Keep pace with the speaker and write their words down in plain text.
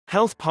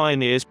Health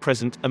pioneers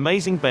present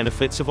amazing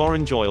benefits of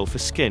orange oil for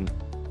skin.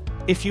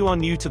 If you are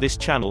new to this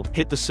channel,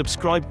 hit the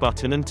subscribe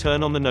button and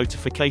turn on the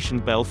notification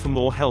bell for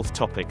more health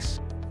topics.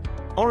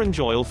 Orange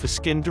oil for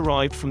skin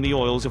derived from the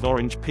oils of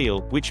orange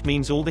peel, which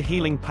means all the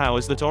healing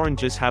powers that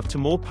oranges have to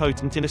more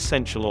potent in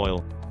essential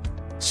oil.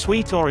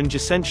 Sweet orange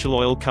essential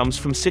oil comes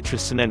from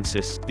Citrus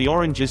sinensis, the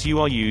oranges you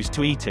are used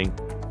to eating.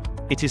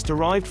 It is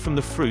derived from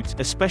the fruit,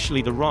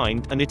 especially the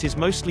rind, and it is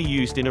mostly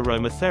used in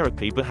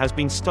aromatherapy but has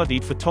been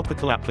studied for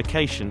topical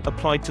application,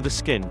 applied to the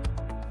skin.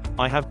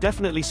 I have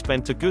definitely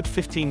spent a good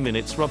 15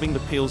 minutes rubbing the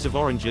peels of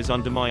oranges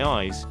under my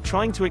eyes,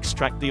 trying to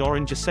extract the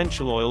orange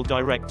essential oil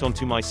direct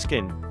onto my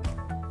skin.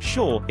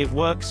 Sure, it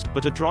works,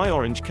 but a dry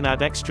orange can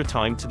add extra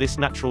time to this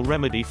natural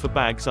remedy for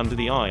bags under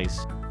the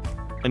eyes.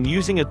 And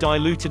using a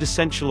diluted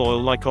essential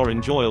oil like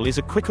orange oil is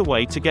a quicker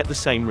way to get the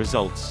same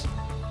results.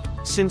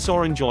 Since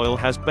orange oil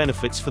has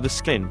benefits for the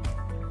skin,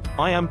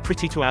 I am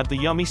pretty to add the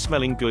yummy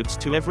smelling goods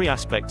to every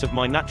aspect of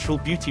my natural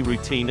beauty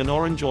routine and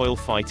orange oil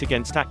fight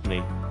against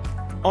acne.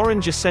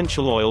 Orange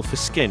essential oil for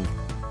skin.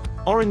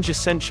 Orange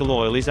essential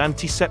oil is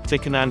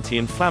antiseptic and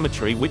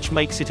anti-inflammatory, which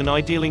makes it an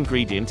ideal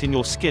ingredient in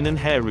your skin and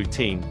hair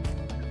routine.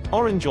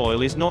 Orange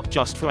oil is not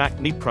just for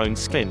acne-prone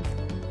skin.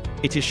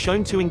 It is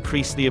shown to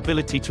increase the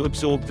ability to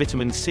absorb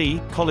vitamin C,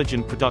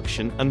 collagen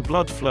production, and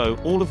blood flow,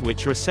 all of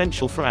which are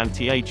essential for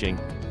anti-aging.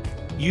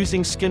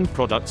 Using skin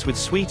products with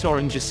sweet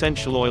orange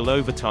essential oil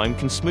over time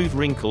can smooth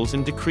wrinkles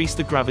and decrease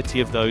the gravity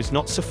of those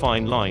not so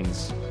fine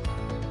lines.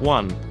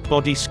 1.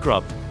 Body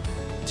scrub.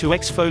 To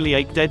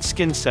exfoliate dead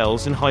skin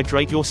cells and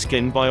hydrate your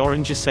skin by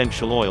orange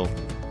essential oil.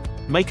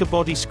 Make a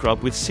body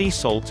scrub with sea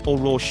salt or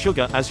raw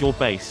sugar as your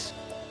base.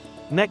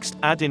 Next,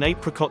 add in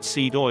apricot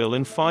seed oil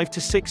and 5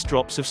 to 6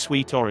 drops of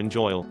sweet orange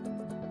oil.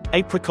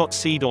 Apricot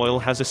seed oil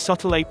has a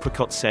subtle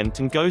apricot scent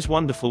and goes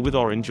wonderful with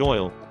orange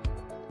oil.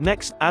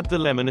 Next, add the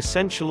lemon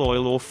essential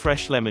oil or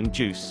fresh lemon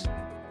juice.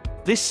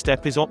 This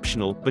step is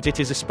optional, but it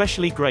is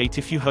especially great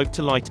if you hope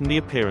to lighten the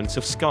appearance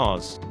of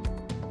scars.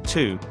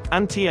 2.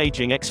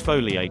 Anti-aging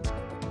exfoliate.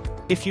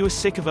 If you are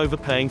sick of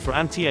overpaying for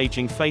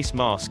anti-aging face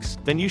masks,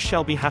 then you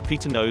shall be happy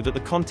to know that the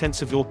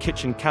contents of your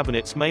kitchen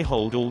cabinets may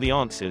hold all the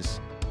answers.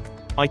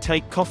 I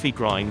take coffee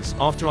grinds,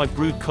 after I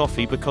brewed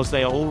coffee because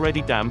they are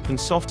already damp and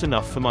soft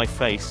enough for my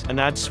face, and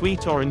add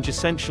sweet orange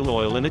essential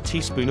oil and a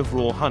teaspoon of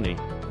raw honey.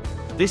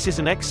 This is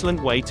an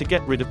excellent way to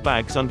get rid of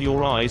bags under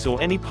your eyes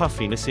or any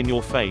puffiness in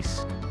your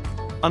face.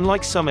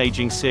 Unlike some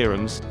aging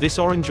serums, this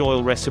orange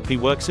oil recipe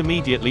works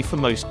immediately for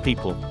most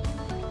people.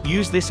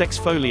 Use this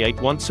exfoliate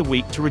once a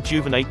week to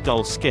rejuvenate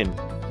dull skin.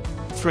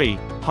 3.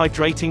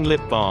 Hydrating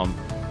lip balm.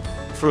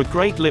 For a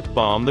great lip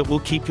balm that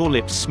will keep your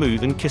lips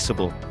smooth and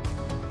kissable,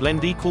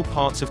 blend equal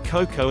parts of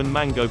cocoa and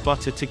mango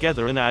butter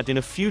together and add in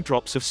a few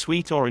drops of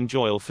sweet orange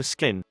oil for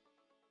skin.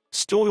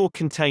 Store your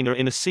container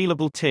in a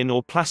sealable tin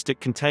or plastic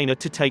container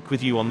to take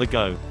with you on the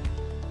go.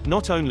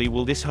 Not only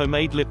will this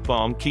homemade lip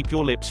balm keep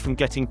your lips from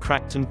getting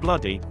cracked and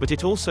bloody, but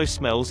it also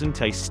smells and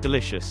tastes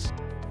delicious.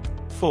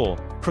 4.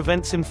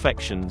 Prevents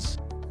infections.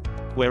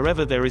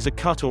 Wherever there is a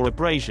cut or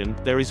abrasion,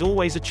 there is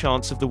always a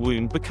chance of the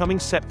wound becoming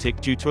septic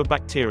due to a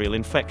bacterial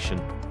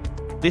infection.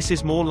 This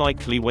is more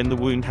likely when the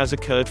wound has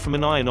occurred from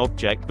an iron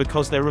object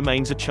because there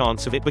remains a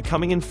chance of it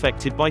becoming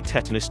infected by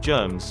tetanus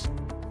germs.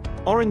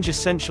 Orange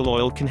essential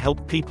oil can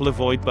help people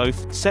avoid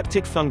both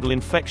septic fungal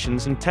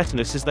infections and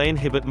tetanus as they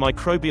inhibit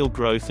microbial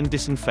growth and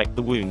disinfect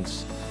the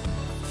wounds.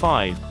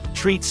 5.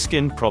 Treats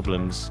skin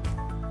problems.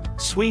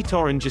 Sweet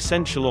orange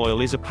essential oil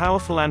is a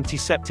powerful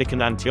antiseptic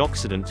and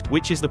antioxidant,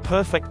 which is the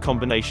perfect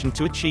combination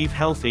to achieve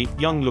healthy,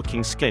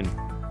 young-looking skin.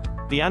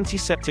 The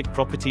antiseptic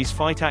properties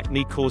fight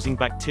acne-causing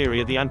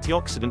bacteria. The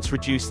antioxidants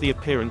reduce the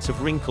appearance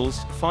of wrinkles,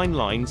 fine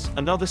lines,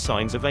 and other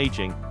signs of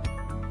aging.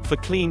 For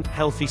clean,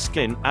 healthy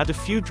skin, add a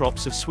few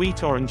drops of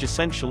sweet orange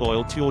essential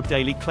oil to your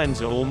daily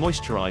cleanser or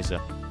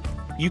moisturizer.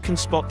 You can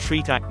spot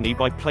treat acne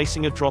by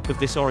placing a drop of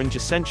this orange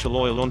essential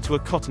oil onto a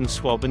cotton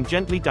swab and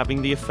gently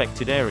dabbing the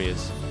affected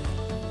areas.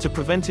 To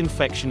prevent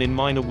infection in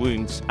minor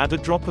wounds, add a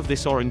drop of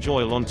this orange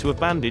oil onto a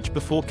bandage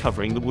before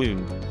covering the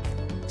wound.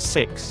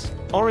 6.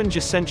 Orange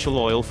essential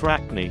oil for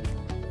acne.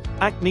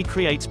 Acne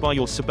creates by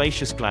your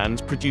sebaceous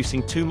glands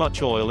producing too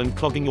much oil and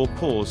clogging your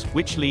pores,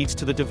 which leads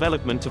to the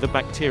development of a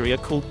bacteria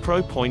called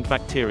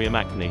Propionibacterium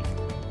acne.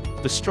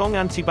 The strong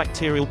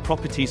antibacterial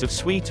properties of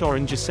sweet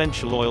orange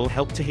essential oil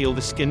help to heal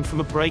the skin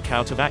from a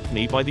breakout of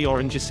acne by the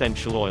orange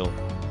essential oil.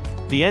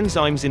 The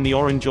enzymes in the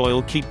orange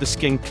oil keep the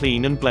skin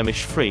clean and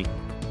blemish-free.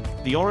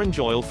 The orange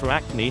oil for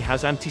acne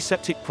has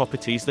antiseptic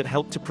properties that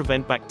help to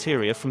prevent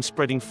bacteria from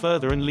spreading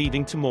further and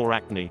leading to more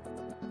acne.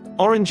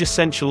 Orange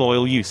essential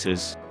oil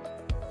uses.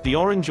 The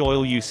orange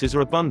oil uses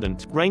are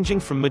abundant, ranging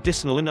from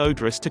medicinal and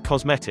odorous to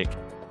cosmetic.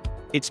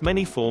 Its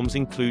many forms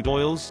include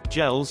oils,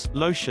 gels,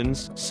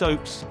 lotions,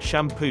 soaps,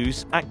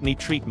 shampoos, acne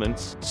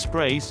treatments,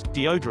 sprays,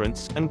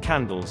 deodorants, and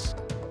candles.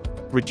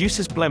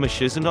 Reduces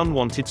blemishes and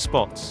unwanted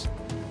spots.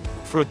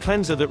 For a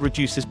cleanser that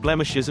reduces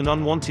blemishes and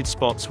unwanted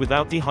spots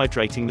without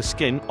dehydrating the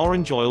skin,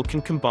 orange oil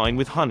can combine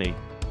with honey.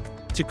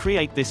 To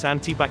create this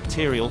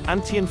antibacterial,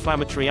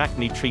 anti-inflammatory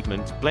acne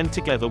treatment, blend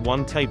together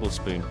 1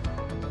 tablespoon.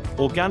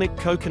 Organic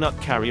coconut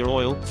carrier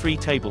oil, 3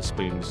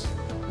 tablespoons.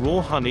 Raw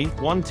honey,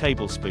 1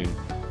 tablespoon.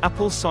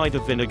 Apple cider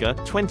vinegar,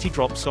 20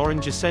 drops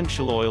orange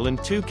essential oil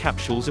and 2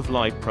 capsules of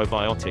live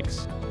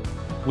probiotics.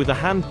 With a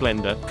hand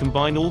blender,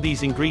 combine all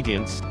these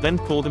ingredients, then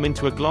pour them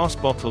into a glass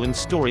bottle and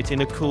store it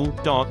in a cool,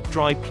 dark,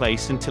 dry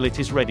place until it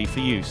is ready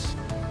for use.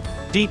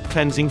 Deep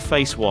cleansing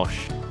face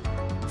wash.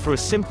 For a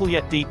simple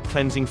yet deep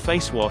cleansing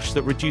face wash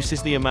that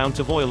reduces the amount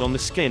of oil on the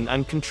skin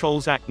and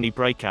controls acne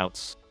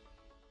breakouts.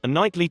 A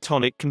nightly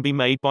tonic can be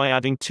made by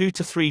adding 2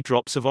 to 3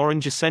 drops of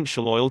orange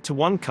essential oil to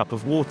 1 cup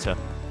of water.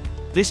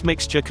 This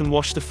mixture can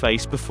wash the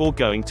face before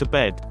going to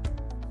bed.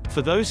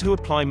 For those who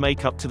apply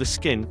makeup to the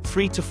skin,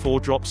 3 to 4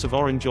 drops of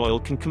orange oil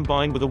can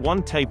combine with a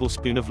 1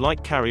 tablespoon of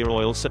light carrier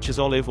oil such as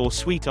olive or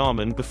sweet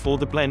almond before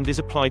the blend is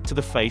applied to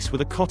the face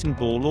with a cotton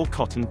ball or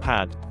cotton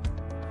pad.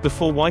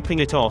 Before wiping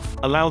it off,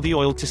 allow the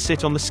oil to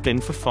sit on the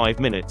skin for 5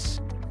 minutes.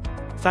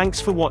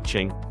 Thanks for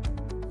watching.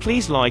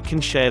 Please like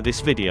and share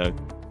this video.